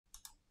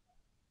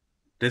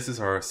This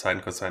is our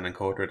sine cosine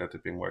encoder that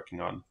we've been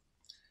working on.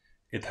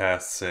 It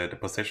has the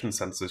position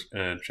sensor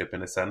chip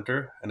in the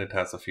center, and it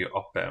has a few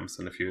op amps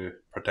and a few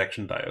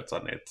protection diodes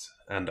on it.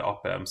 And the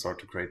op amps are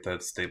to create a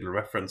stable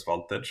reference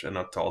voltage and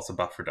not to also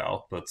buffer the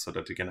output so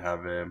that you can have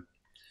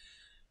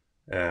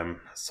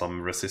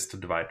some resistor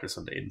dividers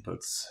on the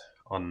inputs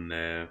on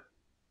the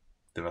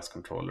VESC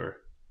controller,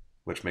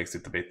 which makes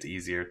it a bit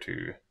easier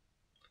to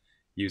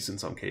use in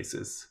some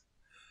cases.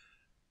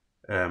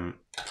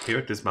 Here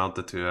it is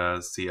mounted to a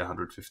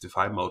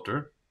C155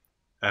 motor,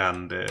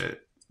 and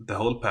the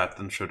whole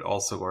pattern should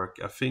also work.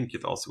 I think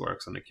it also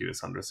works on the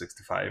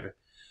QS165,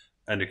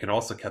 and you can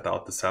also cut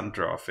out the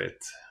center of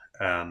it,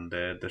 and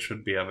there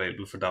should be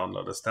available for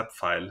download a step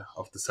file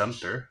of the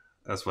center,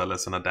 as well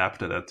as an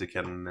adapter that you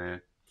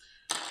can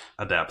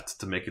adapt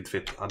to make it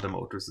fit other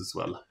motors as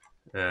well.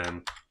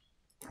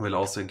 We'll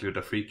also include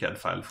a FreeCAD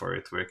file for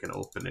it where you can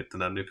open it,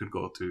 and then you could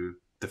go to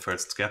the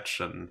first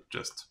sketch and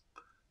just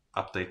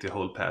update the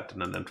whole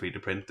pattern and then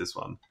 3D print this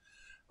one.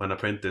 When I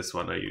print this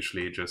one, I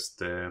usually just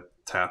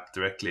tap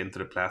directly into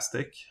the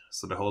plastic,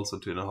 so the holes are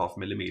 2.5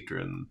 millimeter,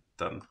 and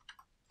then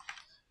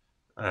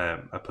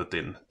I put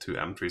in 2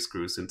 M3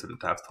 screws into the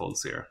tapped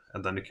holes here,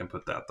 and then you can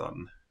put that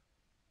on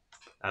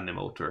any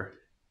motor,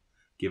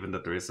 given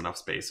that there is enough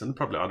space, and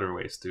probably other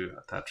ways to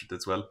attach it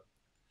as well.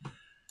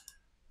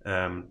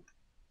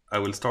 I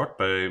will start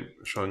by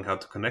showing how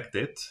to connect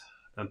it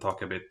and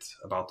talk a bit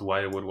about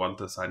why I would want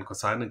a sine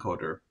cosine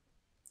encoder.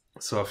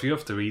 So a few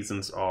of the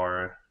reasons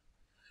are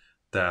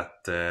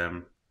that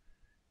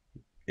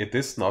it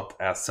is not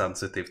as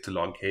sensitive to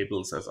long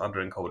cables as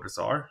other encoders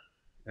are,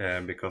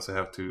 because I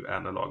have 2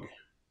 analog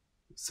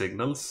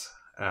signals,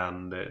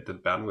 and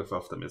the bandwidth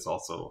of them is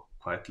also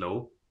quite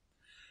low,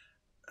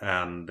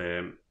 and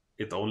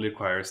it only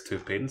requires 2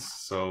 pins,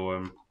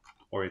 so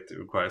or it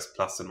requires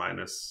plus and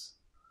minus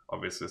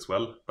obviously as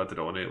well, but it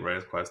only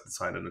requires the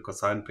sine and the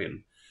cosine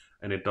pin,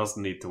 and it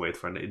doesn't need to wait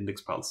for an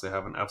index pulse, so you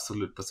have an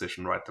absolute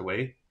position right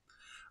away.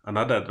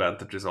 Another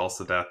advantage is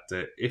also that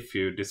if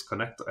you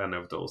disconnect any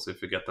of those,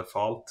 if you get a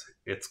fault,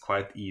 it's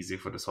quite easy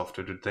for the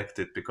software to detect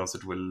it, because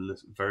it will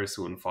very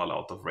soon fall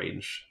out of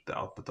range, the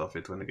output of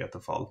it, when you get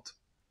a fault.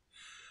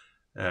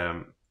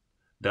 The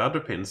other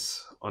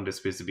pins on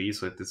this PCB,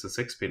 so it is a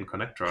 6-pin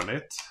connector on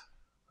it,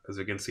 as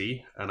you can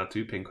see, and a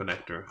 2-pin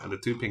connector. And the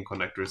 2-pin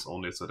connector is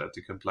only so that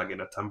you can plug in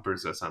a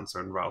temperature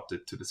sensor and route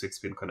it to the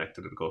 6-pin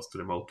connector that goes to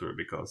the motor,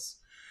 because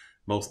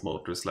most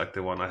motors, like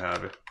the one I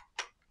have,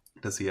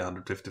 the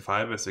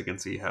C155, as you can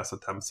see, has a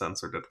temp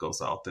sensor that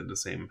goes out in the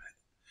same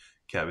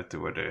cavity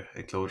where the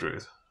enclosure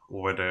is,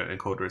 or where the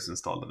encoder is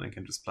installed, and you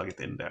can just plug it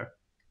in there.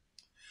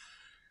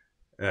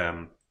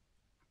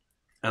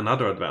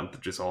 Another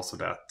advantage is also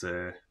that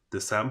the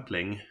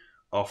sampling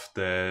of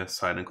the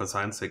sine and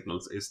cosine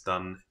signals is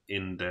done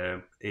in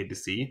the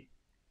ADC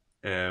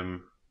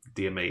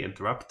DMA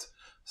interrupt,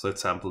 so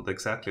it's sampled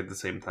exactly at the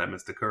same time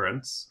as the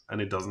currents,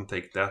 and it doesn't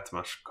take that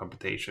much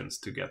computations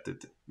to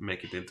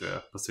make it into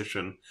a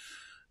position.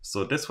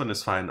 So this one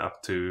is fine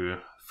up to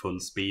full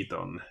speed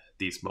on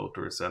these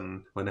motors,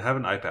 and when you have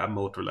an IPM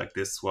motor like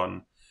this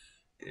one,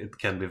 it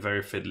can be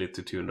very fiddly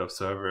to tune the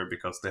observer,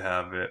 because they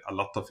have a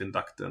lot of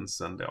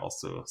inductance, and they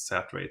also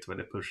saturate when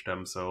they push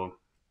them, so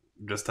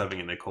just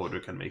having an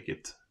encoder can make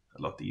it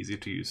a lot easier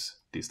to use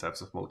these types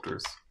of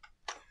motors.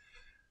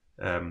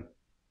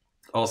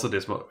 Also,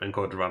 this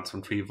encoder runs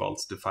from 3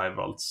 volts to 5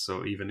 volts,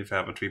 so even if you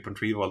have a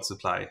 3.3 volt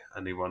supply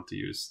and you want to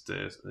use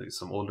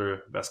some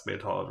older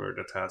VESC-made hardware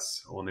that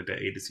has only the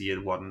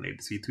ADC1 and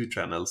ADC2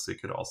 channels, you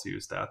could also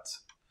use that,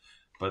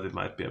 but it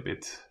might be a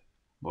bit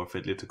more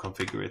fiddly to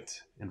configure it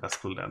in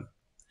VESCOol then.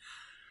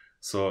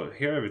 So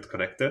here I have it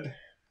connected.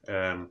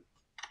 I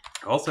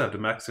also have the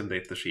Maxim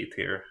datasheet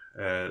here.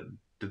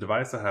 The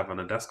device I have on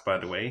the desk, by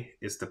the way,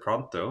 is the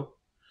Pronto,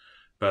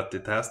 but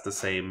it has the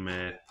same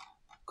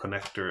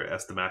connector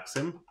as the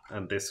Maxim,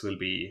 and this will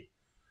be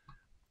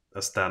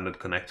a standard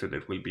connector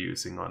that we'll be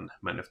using on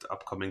many of the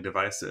upcoming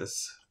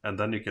devices. And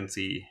then you can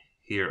see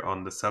here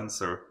on the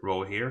sensor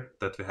row here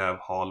that we have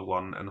Hall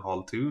 1 and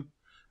Hall 2,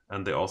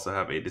 and they also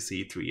have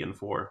ADC 3 and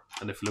 4.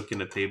 And if you look in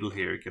the table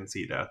here, you can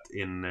see that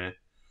in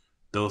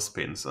those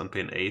pins, on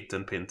pin 8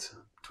 and pin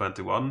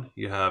 21,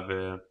 you have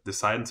the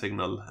sine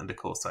signal and the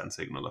cosine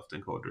signal of the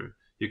encoder.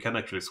 You can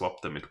actually swap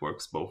them, it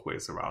works both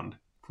ways around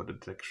for the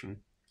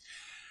detection.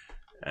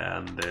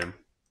 And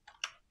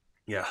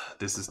yeah,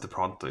 this is the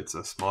Pronto. It's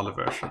a smaller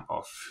version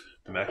of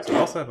the Maxim. I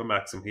also have a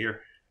Maxim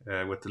here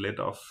with the lid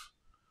off.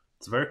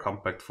 It's very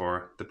compact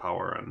for the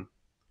power, and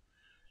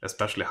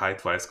especially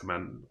height-wise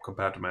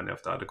compared to many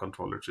of the other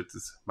controllers, it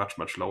is much,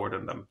 much lower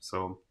than them.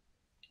 So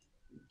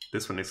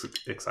this one is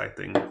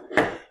exciting.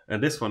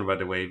 And this one, by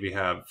the way, we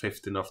have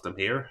 15 of them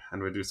here,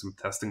 and we do some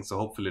testing, so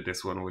hopefully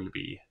this one will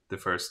be the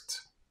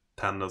first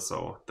 10 or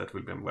so that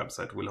will be on the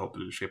website. We'll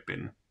hopefully ship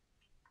in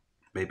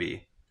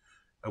maybe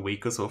a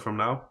week or so from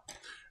now.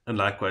 And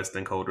likewise,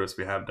 the encoders,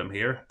 we have them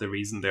here. The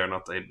reason they're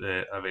not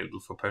available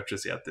for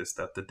purchase yet is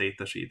that the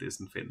datasheet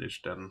isn't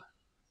finished, and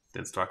the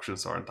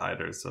instructions aren't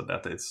either, so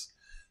that is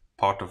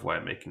part of why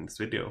I'm making this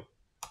video.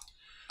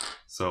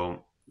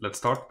 So let's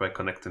start by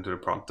connecting to the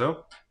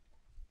Pronto.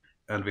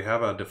 And we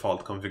have a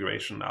default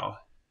configuration now.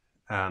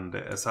 And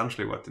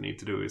essentially what you need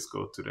to do is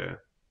go to the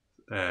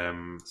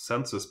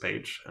sensors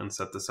page and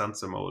set the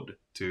sensor mode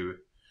to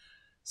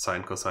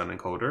Sin, Cosine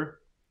Encoder.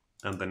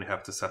 And then you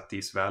have to set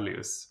these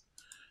values.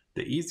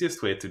 The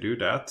easiest way to do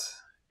that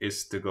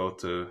is to go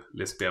to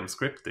LispBM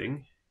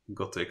scripting,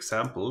 go to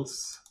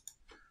examples,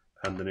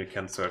 and then you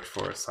can search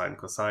for Sin,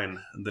 Cosine.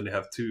 And then you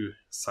have two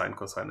Sin,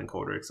 Cosine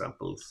Encoder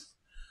examples.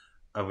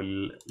 I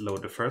will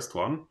load the first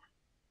one,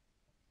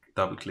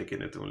 double click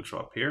in it, it will show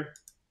up here.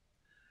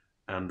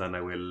 And then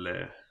I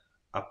will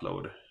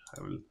upload.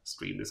 I will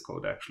stream this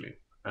code actually.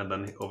 And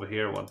then over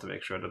here I want to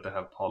make sure that I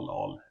have poll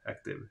all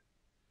active.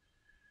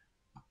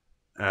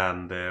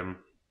 And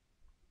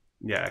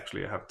yeah,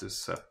 actually I have to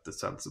set the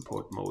sensor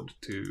port mode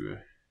to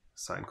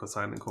Sin,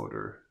 Cosine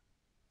Encoder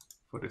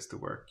for this to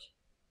work.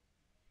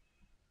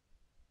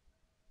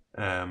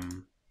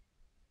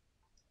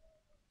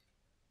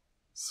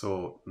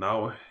 So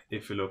now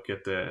if you look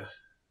at the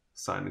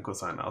Sin and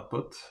Cosine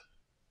output,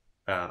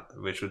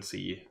 we should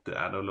see the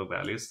analog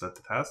values that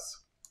it has.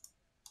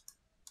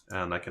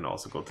 And I can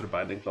also go to the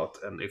binding plot,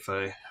 and if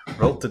I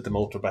rotate the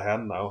motor by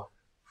hand now,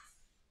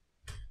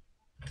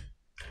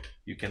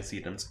 you can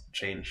see them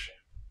change.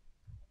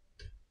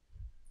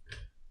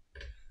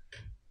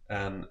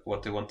 And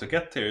what you want to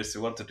get here is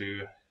you want to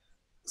do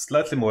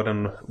slightly more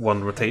than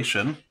one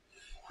rotation.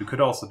 You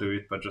could also do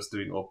it by just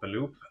doing open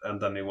loop,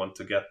 and then you want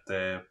to get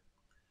the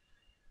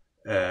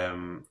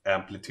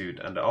amplitude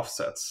and the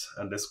offsets,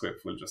 and this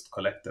script will just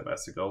collect them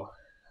as you go.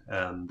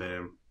 And I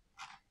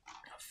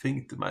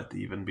think there might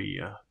even be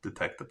a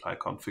detect apply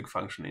config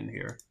function in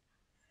here.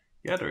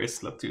 Yeah, there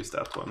is. Let's use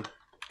that one.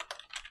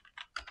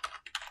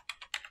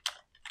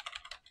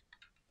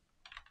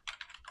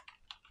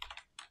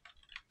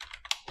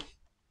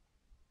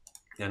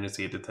 And you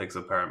see it detects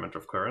a parameter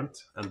of current,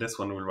 and this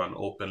one will run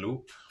open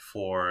loop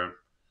for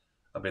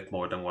a bit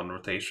more than one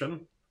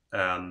rotation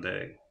and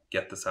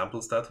get the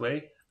samples that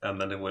way,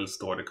 and then it will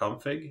store the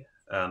config,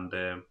 and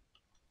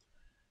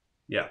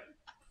yeah,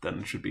 then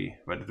it should be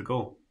ready to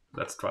go.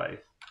 Let's try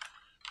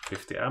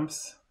 50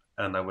 amps,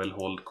 and I will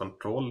hold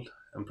Control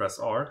and press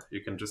R.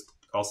 You can just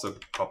also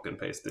copy and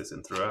paste this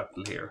into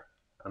REPL here,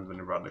 and when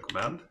you run the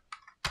command,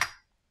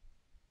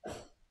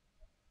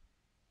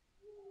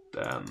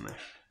 then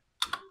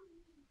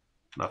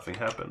nothing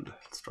happened.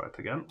 Let's try it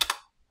again.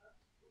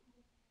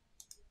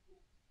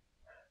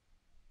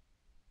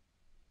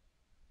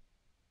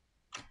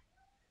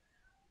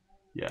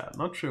 Yeah,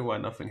 not sure why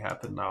nothing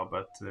happened now,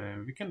 but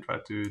we can try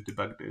to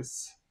debug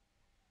this.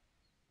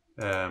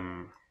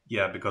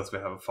 Yeah, because we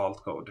have a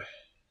fault code.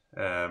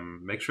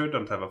 Make sure you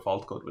don't have a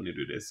fault code when you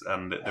do this.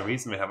 And the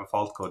reason we have a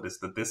fault code is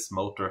that this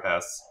motor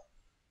has,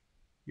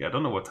 yeah, I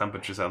don't know what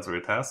temperature sensor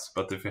it has,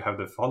 but if you have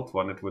the fault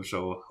one, it will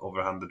show over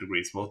 100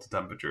 degrees motor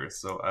temperature.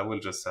 So I will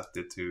just set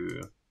it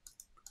to,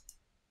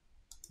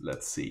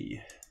 let's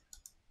see.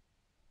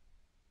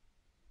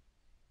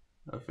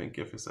 I think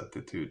if you set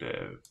it to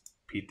the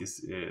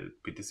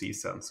PTC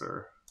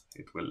sensor,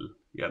 it will,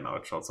 yeah, now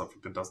it shows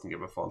something that doesn't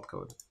give a fault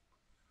code.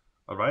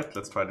 All right,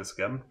 let's try this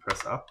again.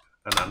 Press up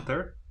and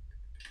enter.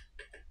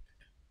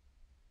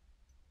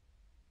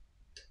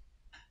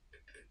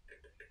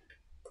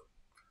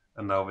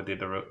 And now we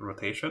did a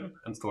rotation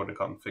and store the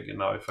config. And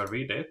now if I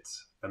read it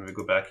and we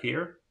go back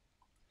here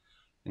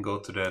and go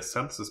to the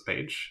sensors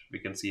page, we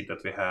can see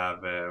that we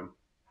have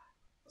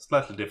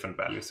slightly different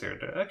values here.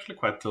 They're actually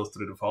quite close to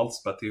the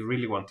defaults, but you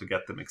really want to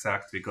get them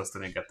exact because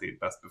then you get the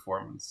best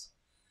performance.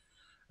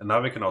 And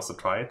now we can also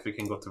try it. We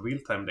can go to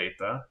real-time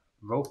data,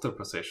 rotor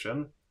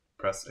position,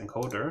 press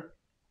encoder.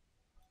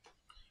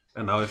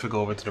 And now if we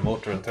go over to the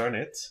motor and turn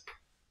it,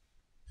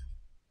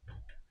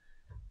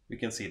 we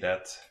can see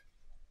that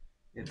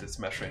it is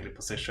measuring the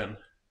position.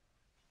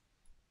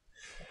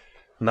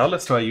 Now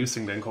let's try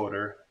using the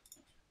encoder.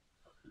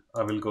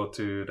 I will go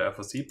to the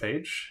FOC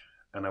page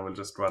and I will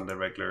just run the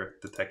regular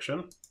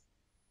detection.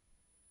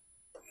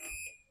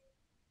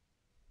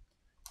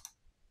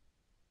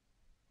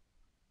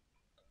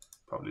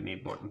 Probably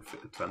need more than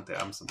 20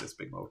 amps on this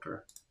big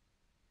motor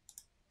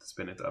to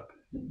spin it up.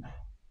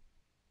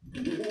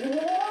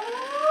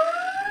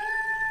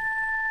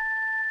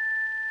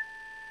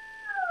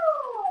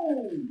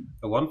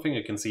 One thing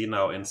you can see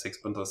now in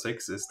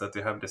 6.06 is that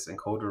you have this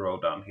encoder row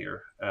down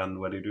here, and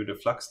when you do the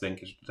flux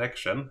linkage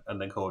detection and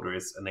the encoder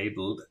is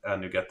enabled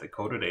and you get the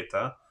encoder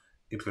data,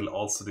 it will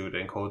also do the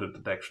encoder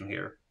detection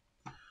here.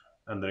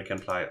 And then you can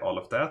apply all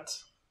of that,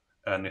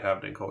 and you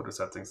have the encoder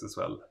settings as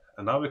well.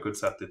 And now we could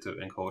set it to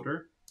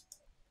encoder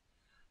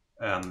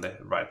and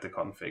write the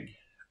config.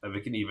 And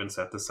we can even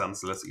set the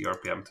sensorless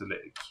ERPM to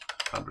like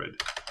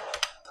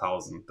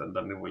 100,000, and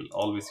then we will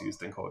always use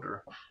the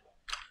encoder.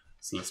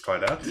 So let's try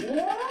that. Bit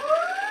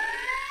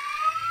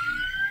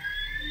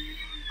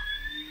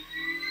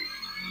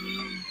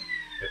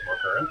more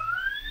current.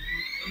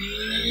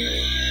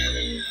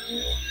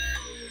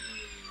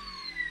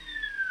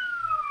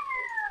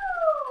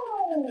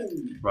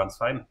 Runs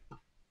fine.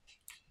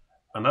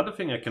 Another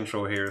thing I can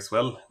show here as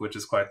well, which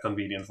is quite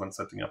convenient when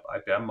setting up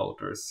IPM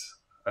motors,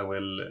 I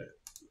will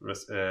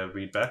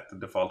read back the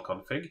default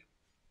config.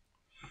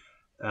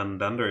 And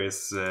then there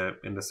is,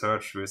 in the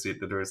search, we see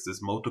that there is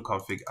this motor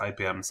config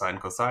IPM sin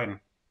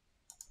cosine.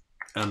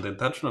 And the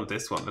intention of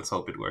this one, let's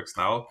hope it works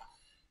now,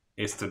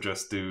 is to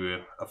just do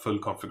a full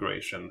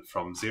configuration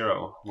from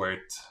 0, where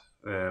it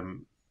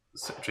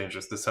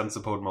changes the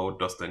sensor port mode,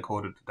 does the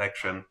encoder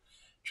detection,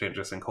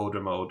 changes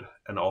encoder mode,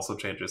 and also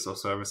changes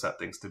observer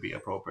settings to be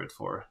appropriate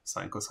for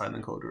sin cosine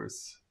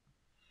encoders.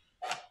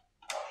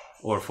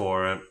 Or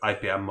for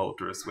IPM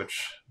motors,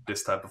 which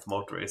this type of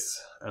motor is.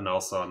 And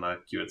also on a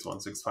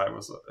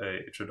QX165,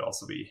 it should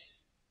also be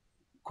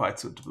quite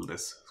suitable,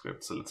 this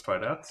script. So let's try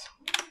that.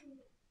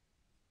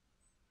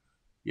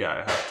 Yeah,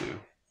 I have to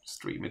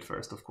stream it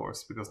first, of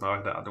course, because now I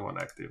have the other one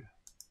active.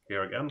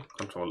 Here again,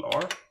 Control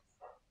R.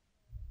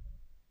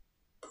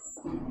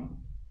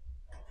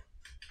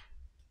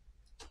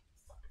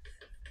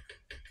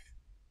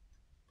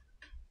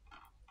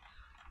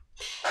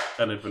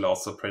 And it will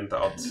also print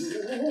out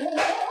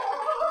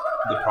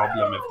the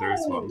problem if there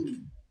is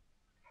one.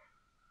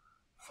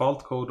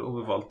 Fault code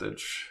over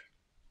voltage.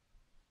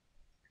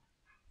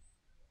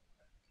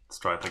 Let's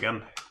try it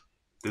again.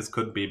 This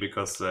could be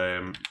because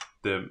the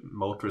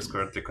motor is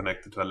currently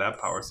connected to a lab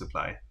power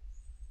supply.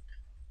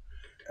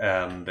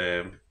 And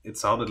it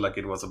sounded like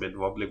it was a bit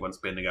wobbly when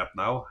spinning up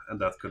now, and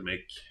that could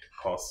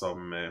cause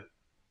some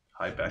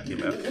high back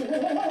EMF.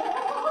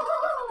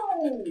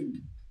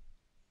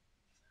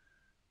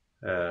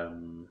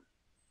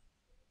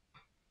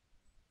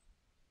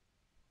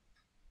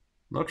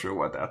 Not sure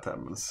why that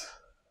happens.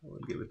 I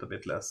will give it a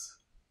bit less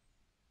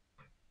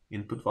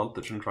input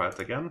voltage and try it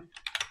again.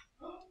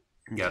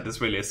 Yeah, this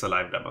really is a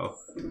live demo.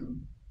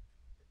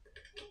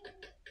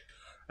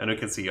 And you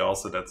can see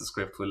also that the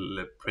script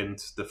will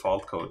print the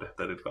fault code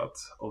that it got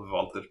over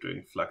voltage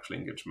during flux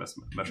linkage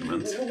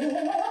measurements.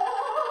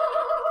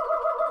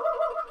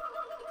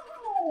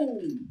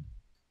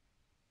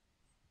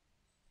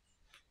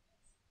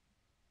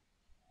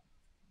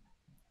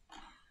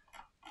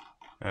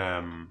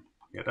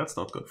 Yeah, that's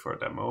not good for a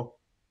demo.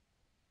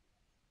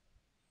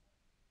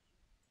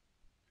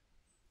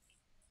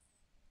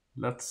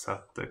 Let's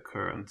set the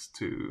current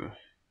to...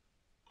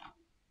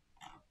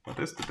 What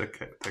is the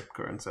detect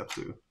current set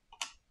to?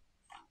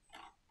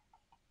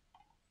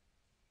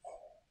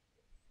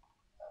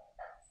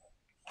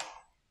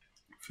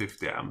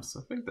 50 amps.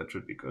 I think that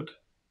should be good.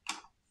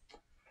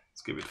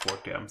 Let's give it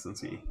 40 amps and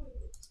see.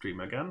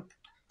 Stream again.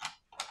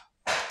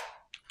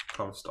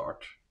 Come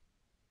start.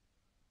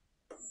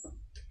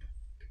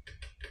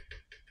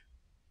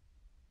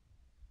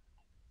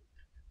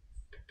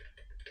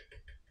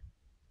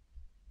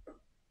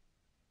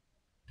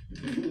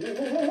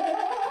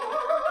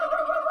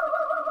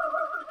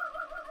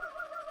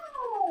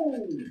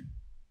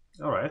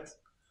 All right,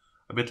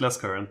 a bit less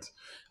current.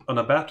 On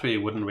a battery,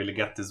 you wouldn't really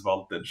get this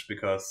voltage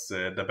because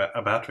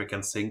a battery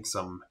can sink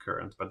some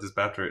current, but this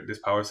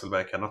power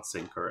supply cannot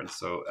sink current.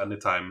 So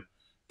anytime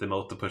the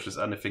motor pushes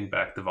anything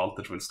back, the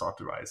voltage will start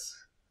to rise.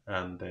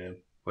 And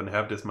when you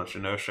have this much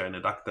inertia and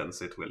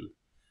inductance, it will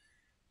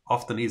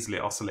often easily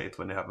oscillate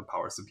when you have a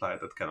power supply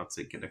that cannot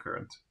sink in the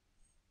current.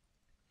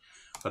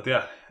 But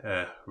yeah,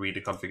 read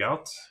the config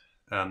out,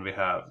 and we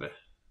have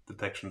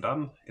detection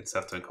done. It's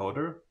set to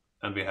encoder,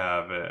 and we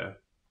have the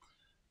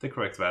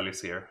correct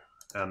values here,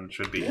 and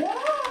should be,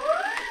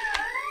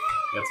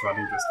 it's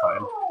running just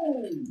fine.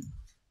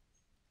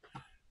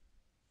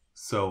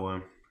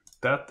 So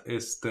that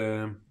is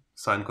the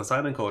sin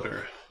cosine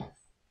encoder.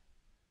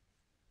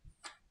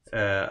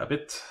 A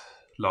bit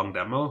long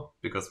demo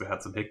because we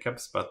had some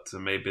hiccups, but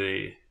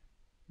maybe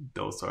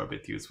those are a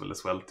bit useful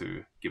as well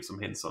to give some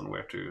hints on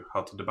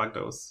how to debug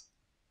those.